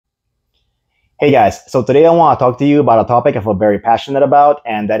Hey guys, so today I want to talk to you about a topic I feel very passionate about,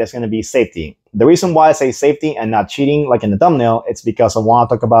 and that is going to be safety. The reason why I say safety and not cheating like in the thumbnail, it's because I want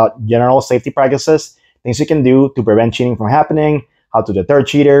to talk about general safety practices, things you can do to prevent cheating from happening, how to deter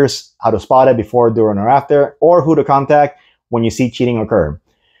cheaters, how to spot it before, during, or after, or who to contact when you see cheating occur.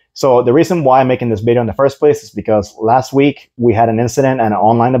 So the reason why I'm making this video in the first place is because last week we had an incident at an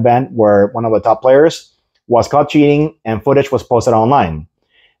online event where one of the top players was caught cheating and footage was posted online.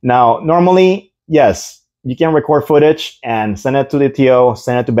 Now, normally, yes, you can record footage and send it to the TO,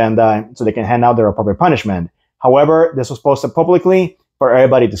 send it to Bandai so they can hand out their appropriate punishment. However, this was posted publicly for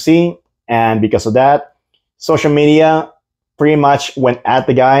everybody to see. And because of that, social media pretty much went at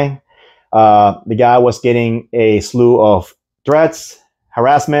the guy. The guy was getting a slew of threats,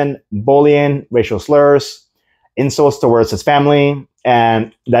 harassment, bullying, racial slurs, insults towards his family,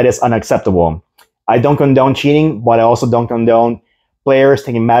 and that is unacceptable. I don't condone cheating, but I also don't condone players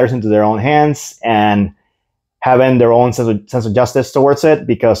taking matters into their own hands and having their own sense of justice towards it,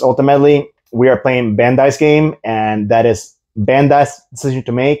 because ultimately we are playing Bandai's game, and that is Bandai's decision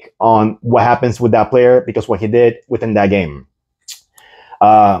to make on what happens with that player because what he did within that game.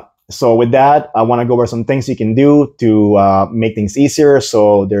 So with that, I want to go over some things you can do to make things easier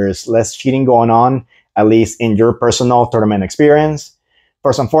so there's less cheating going on, at least in your personal tournament experience.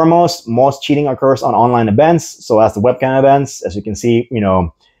 First and foremost, most cheating occurs on online events. So as the webcam events, as you can see,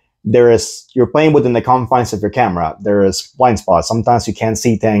 you're playing within the confines of your camera. There is blind spots. Sometimes you can't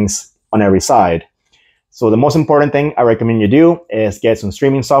see things on every side. So the most important thing I recommend you do is get some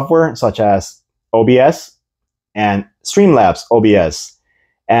streaming software such as OBS and Streamlabs OBS.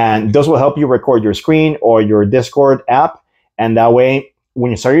 And those will help you record your screen or your Discord app. And that way,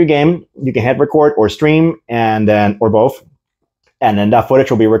 when you start your game, you can hit record or stream or both. And then that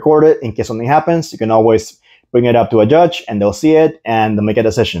footage will be recorded in case something happens. You can always bring it up to a judge and they'll see it and they'll make a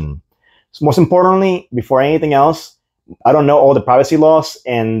decision. So most importantly, before anything else, I don't know all the privacy laws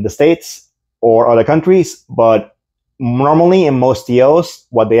in the States or other countries, but normally in most TOs,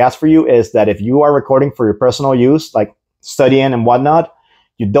 what they ask for you is that if you are recording for your personal use, like studying and whatnot,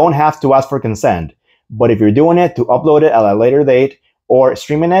 you don't have to ask for consent. But if you're doing it to upload it at a later date or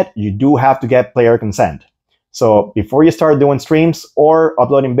streaming it, you do have to get player consent. So before you start doing streams or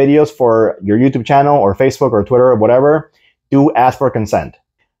uploading videos for your YouTube channel or Facebook or Twitter or whatever, do ask for consent.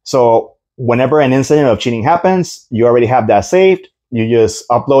 So whenever an incident of cheating happens, you already have that saved. You just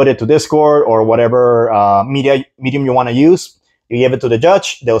upload it to Discord or whatever medium you want to use. You give it to the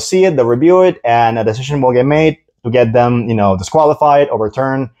judge, they'll see it, they'll review it, and a decision will get made to get them, disqualified,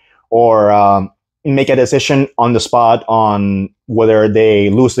 overturned, or make a decision on the spot on whether they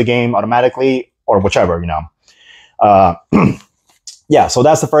lose the game automatically or whichever, yeah, so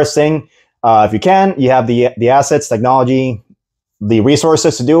that's the first thing. If you can, you have the assets, technology, the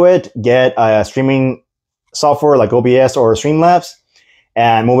resources to do it, get a streaming software like OBS or Streamlabs.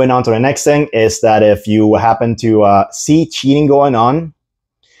 And moving on to the next thing is that if you happen to see cheating going on,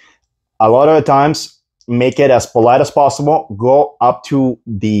 a lot of the times, make it as polite as possible. Go up to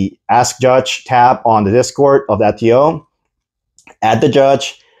the Ask Judge tab on the Discord of that TO, add the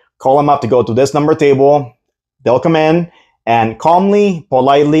judge, call them up to go to this number table. They'll come in and calmly,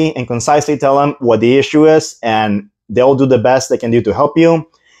 politely, and concisely tell them what the issue is, and they'll do the best they can do to help you.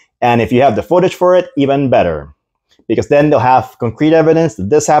 And if you have the footage for it, even better, because then they'll have concrete evidence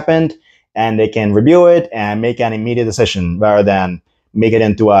that this happened, and they can review it and make an immediate decision rather than make it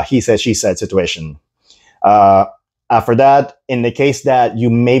into a he said, she said situation. After that, in the case that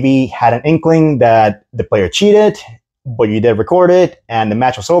you maybe had an inkling that the player cheated, but you did record it and the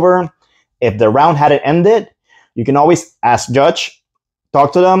match was over, if the round hadn't ended, you can always ask judge,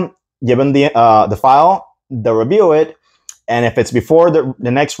 talk to them, give them the file, they'll review it, and if it's before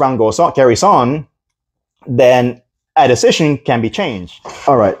the next round carries on, then a decision can be changed.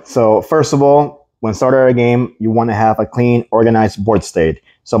 All right, so first of all, when starting a game, you want to have a clean, organized board state.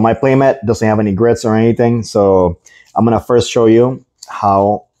 So my playmat doesn't have any grids or anything, so I'm going to first show you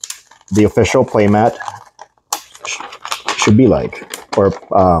how the official playmat should be like, or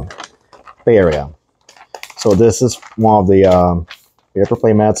play area. So this is one of the paper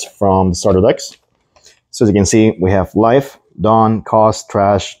playmats from the starter decks. So as you can see, we have life, dawn, cost,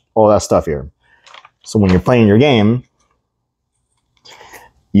 trash, all that stuff here. So when you're playing your game,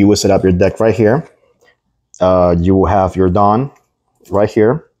 you will set up your deck right here. You will have your dawn right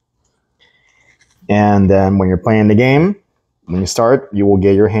here. And then when you're playing the game, when you start, you will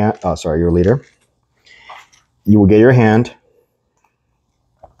get your hand, your leader. You will get your hand,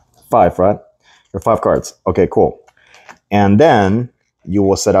 5, right? Your 5 cards. Okay, cool. And then you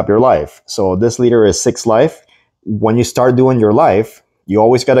will set up your life. So this leader is 6 life. When you start doing your life, you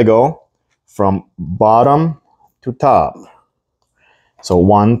always got to go from bottom to top. So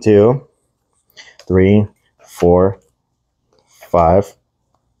 1, 2, 3, 4, 5,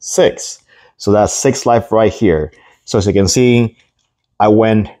 6. So that's 6 life right here. So as you can see, I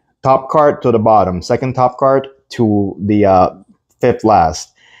went top card to the bottom, second top card to the 5th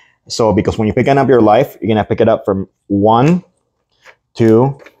last. So because when you're picking up your life, you're gonna pick it up from 1,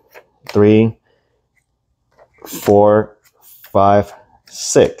 2, 3, 4, 5,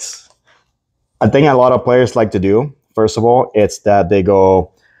 6. I think a lot of players like to do, first of all, it's that they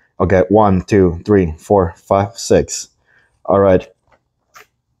go, okay, 1, 2, 3, 4, 5, 6. All right.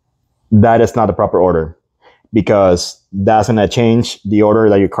 That is not the proper order, because that's going to change the order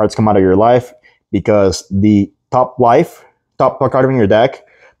that your cards come out of your life, because the top card in your deck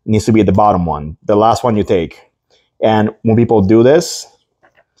needs to be the bottom one, the last one you take. And when people do this,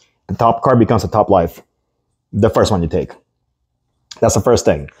 the top card becomes the top life, the first one you take. That's the first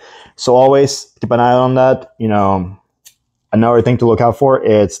thing. So always keep an eye on that. You know, another thing to look out for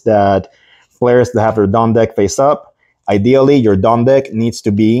is that players that have their Dawn deck face up, ideally your Dawn deck needs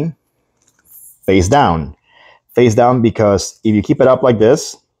to be face down. Face down, because if you keep it up like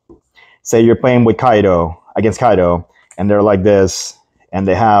this, say you're playing with Kaido, against Kaido, and they're like this, and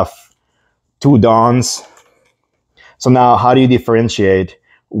they have 2 Dawns. So now how do you differentiate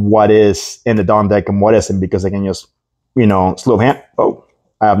what is in the Dawn deck and what isn't? Because they can just, you know, slow hand. Oh,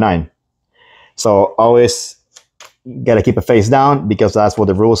 I have 9. So always gotta keep it face down, because that's what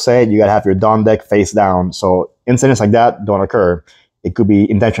the rules say. You gotta have your Dawn deck face down. So incidents like that don't occur. It could be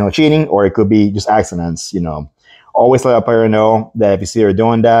intentional cheating, or it could be just accidents, you know. Always let a player know that if you see they're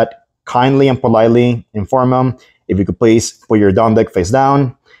doing that, kindly and politely inform them, if you could please put your Dawn deck face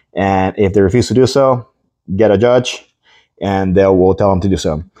down. And if they refuse to do so, get a judge, and they will tell them to do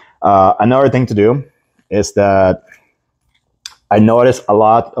so. Another thing to do is that I noticed a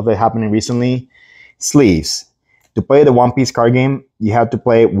lot of it happening recently, sleeves. To play the One Piece card game, you have to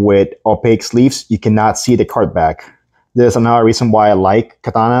play with opaque sleeves. You cannot see the card back. There's another reason why I like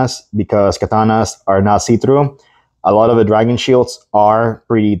katanas, because katanas are not see-through. A lot of the dragon shields are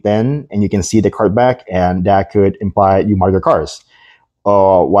pretty thin, and you can see the card back, and that could imply you mark your cards.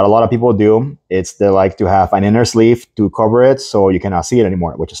 What a lot of people do is they like to have an inner sleeve to cover it so you cannot see it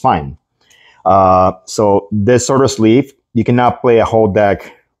anymore, which is fine. So this sort of sleeve, you cannot play a whole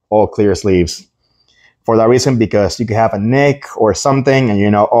deck all clear sleeves. For that reason, because you could have a nick or something, and you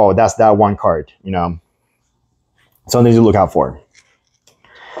know, oh, that's that one card, you know. Something to look out for.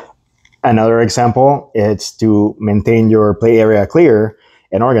 Another example, it's to maintain your play area clear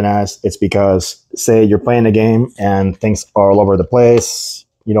and organized. It's because, say you're playing a game and things are all over the place.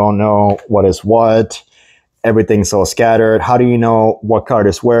 You don't know what is what. Everything's so scattered. How do you know what card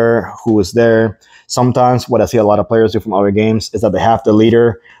is where, who is there? Sometimes what I see a lot of players do from other games is that they have the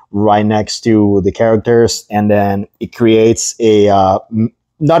leader right next to the characters, and then it creates a,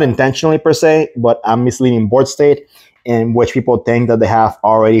 not intentionally per se, but a misleading board state in which people think that they have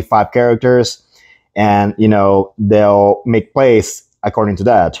already 5 characters, and, you know, they'll make plays according to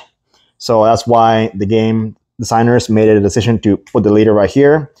that. So that's why the game designers made a decision to put the leader right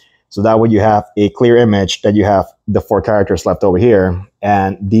here. So that way you have a clear image that you have the 4 characters left over here,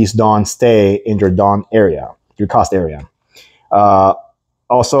 and these Dawns stay in your Dawn area, your cost area.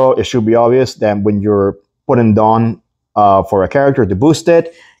 Also, it should be obvious that when you're putting Dawn for a character to boost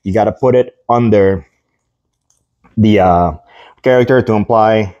it, you got to put it under the character to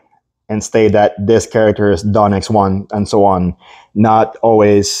imply and state that this character is Dawn X1 and so on. Not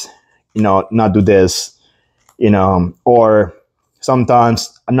always, you know, not do this, you know, or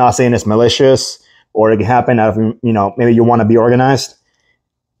sometimes, I'm not saying it's malicious, or it can happen out of, you know, maybe you want to be organized.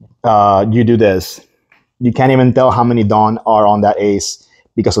 You do this. You can't even tell how many Dawn are on that ace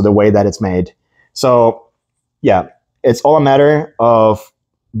because of the way that it's made. So yeah, it's all a matter of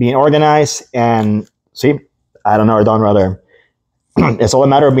being organized and see, I don't know, or Dawn rather. It's all a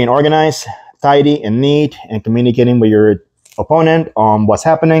matter of being organized, tidy, and neat, and communicating with your opponent on what's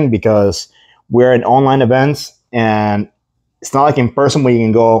happening, because we're in online events, and it's not like in person where you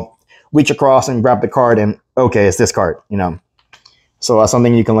can go reach across and grab the card and, okay, it's this card, you know. So that's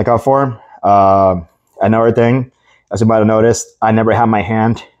something you can look out for. Another thing, as you might have noticed, I never have my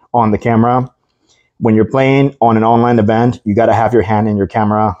hand on the camera. When you're playing on an online event, you got to have your hand in your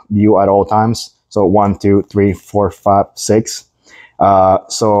camera view at all times. So 1, 2, 3, 4, 5, 6.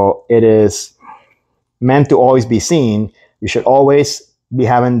 So it is meant to always be seen. You should always be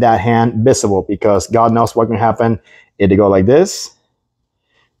having that hand visible, because God knows what can happen. It'll go like this,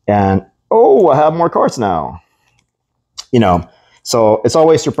 and oh, I have more cards now. You know, so it's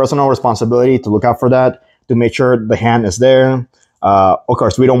always your personal responsibility to look out for that, to make sure the hand is there. Of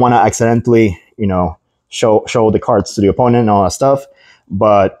course, we don't want to accidentally, show the cards to the opponent and all that stuff.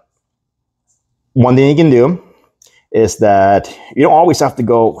 But one thing you can do is that you don't always have to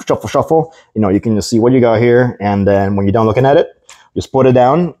go shuffle, shuffle. You can just see what you got here, and then when you're done looking at it, just put it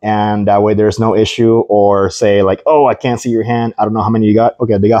down, and that way there's no issue. Or say like, oh, I can't see your hand. I don't know how many you got.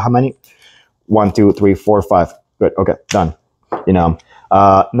 Okay, they got how many? 1, 2, 3, 4, 5. Good. Okay, done.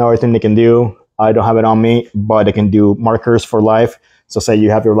 Another thing they can do, I don't have it on me, but they can do markers for life. So say you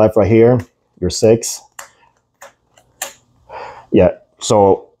have your life right here, your 6. Yeah.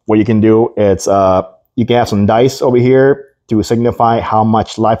 So what you can do is you can have some dice over here to signify how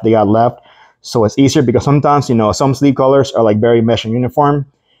much life they got left. So it's easier because sometimes, some sleeve colors are like very mesh and uniform,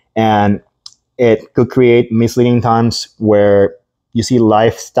 and it could create misleading times where you see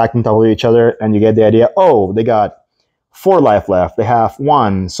life stacked on top of each other and you get the idea, oh, they got 4 life left, they have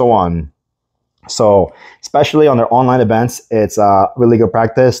 1, so on. So especially on their online events, it's a really good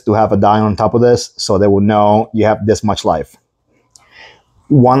practice to have a die on top of this so they will know you have this much life.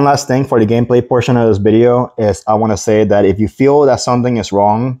 One last thing for the gameplay portion of this video is I want to say that if you feel that something is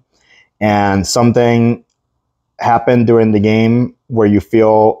wrong and something happened during the game where you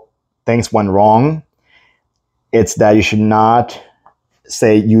feel things went wrong, it's that you should not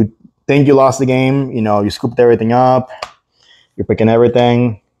say you think you lost the game. You scooped everything up, you're picking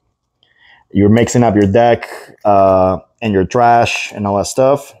everything, you're mixing up your deck and your trash and all that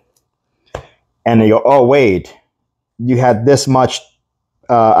stuff, and they go, oh wait, you had this much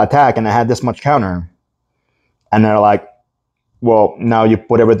attack and I had this much counter. And they're like, well, now you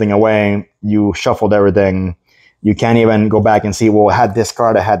put everything away, you shuffled everything, you can't even go back and see, well, I had this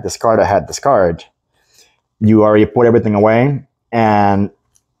card, I had this card, I had this card. You already put everything away and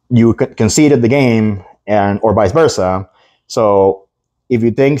you conceded the game, or vice versa. So if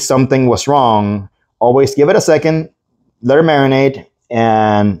you think something was wrong, always give it a second, let it marinate,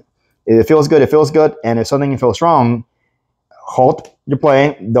 and if it feels good, it feels good. And if something feels wrong, halt your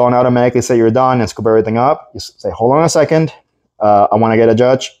play. Don't automatically say you're done and scoop everything up. Just say, hold on a second. I want to get a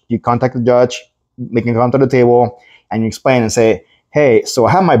judge. You contact the judge, make him come to the table, and you explain and say, hey, so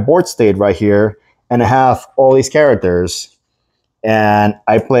I have my board state right here, and I have all these characters, and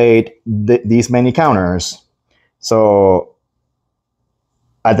I played these many counters. So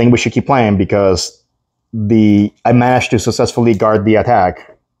I think we should keep playing because I managed to successfully guard the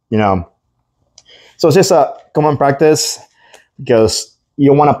attack. So it's just a common practice, because you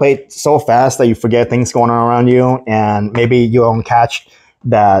don't want to play so fast that you forget things going on around you, and maybe you don't catch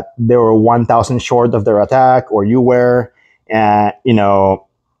that they were 1,000 short of their attack, or you were, and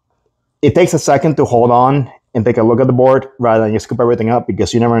it takes a second to hold on and take a look at the board rather than you scoop everything up,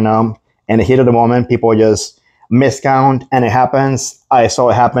 because you never know. In the heat of the moment, people just miscount, and it happens. I saw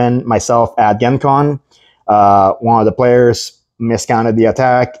it happen myself at GenCon. One of the players miscounted the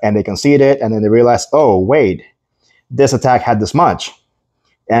attack and they conceded, and then they realized, oh, wait, this attack had this much.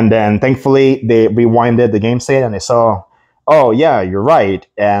 And then thankfully they rewinded the game state and they saw, oh yeah, you're right.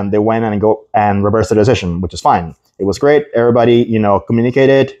 And they went and reversed the decision, which is fine. It was great. Everybody,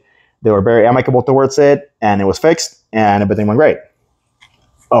 communicated. They were very amicable towards it, and it was fixed, and everything went great.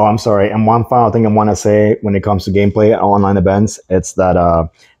 Oh, I'm sorry. And one final thing I want to say when it comes to gameplay at online events, it's that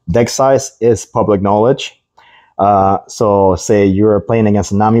deck size is public knowledge. So say you're playing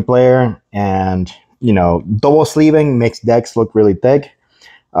against a Nami player, and double sleeving makes decks look really thick.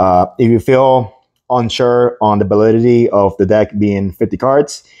 If you feel unsure on the validity of the deck being 50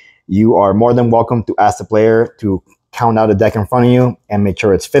 cards, you are more than welcome to ask the player to count out the deck in front of you and make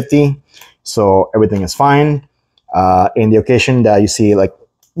sure it's 50. So everything is fine. In the occasion that you see, like,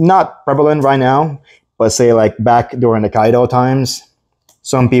 not prevalent right now, but say like back during the Kaido times,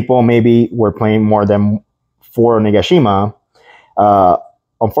 some people maybe were playing more than 4 Nagashima.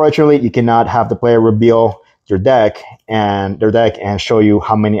 Unfortunately, you cannot have the player reveal their deck and show you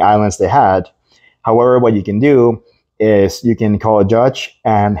how many islands they had. However, what you can do is you can call a judge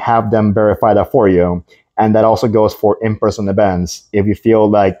and have them verify that for you. And that also goes for in-person events. If you feel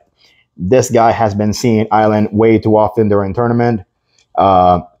like this guy has been seeing island way too often during tournament,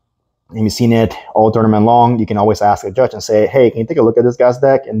 and you've seen it all tournament long, you can always ask a judge and say, hey, can you take a look at this guy's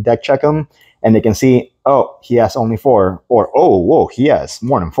deck and deck check him? And they can see, oh, he has only 4, or, oh, whoa, he has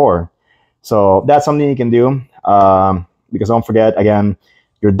more than 4. So that's something you can do, because don't forget, again,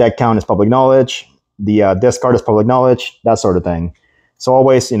 your deck count is public knowledge, the discard is public knowledge, that sort of thing. So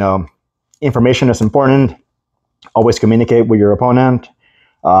always, information is important. Always communicate with your opponent.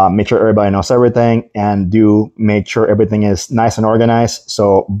 Make sure everybody knows everything, and do make sure everything is nice and organized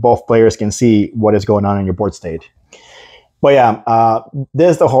so both players can see what is going on in your board state. But yeah,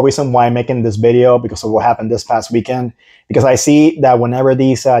 this is the whole reason why I'm making this video, because of what happened this past weekend. Because I see that whenever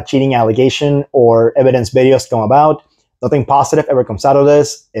these cheating allegation or evidence videos come about, nothing positive ever comes out of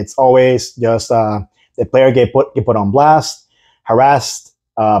this. It's always just the player get put on blast, harassed,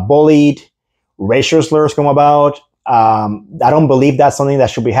 bullied, racial slurs come about. I don't believe that's something that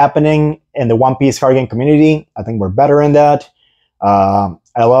should be happening in the One Piece card game community. I think we're better in that. I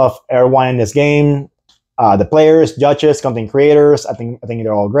love everyone in this game. The players, judges, content creators, I think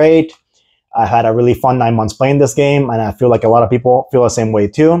they're all great. I had a really fun 9 months playing this game, and I feel like a lot of people feel the same way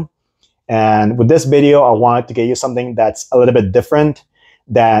too. And with this video, I wanted to get you something that's a little bit different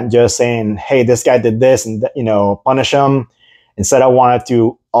than just saying, hey, this guy did this and, you know, punish him. Instead, I wanted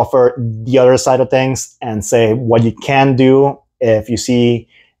to offer the other side of things and say what you can do if you see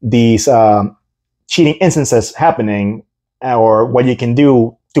these cheating instances happening, or what you can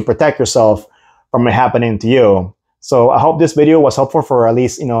do to protect yourself from it happening to you. So I hope this video was helpful for at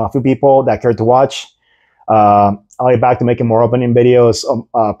least, you know, a few people that care to watch. I'll be back to making more opening videos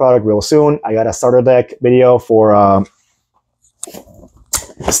of product real soon. I got a starter deck video for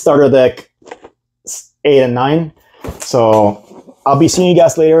starter deck 8 and 9. So I'll be seeing you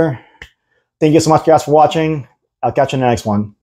guys later. Thank you so much, guys, for watching. I'll catch you in the next one.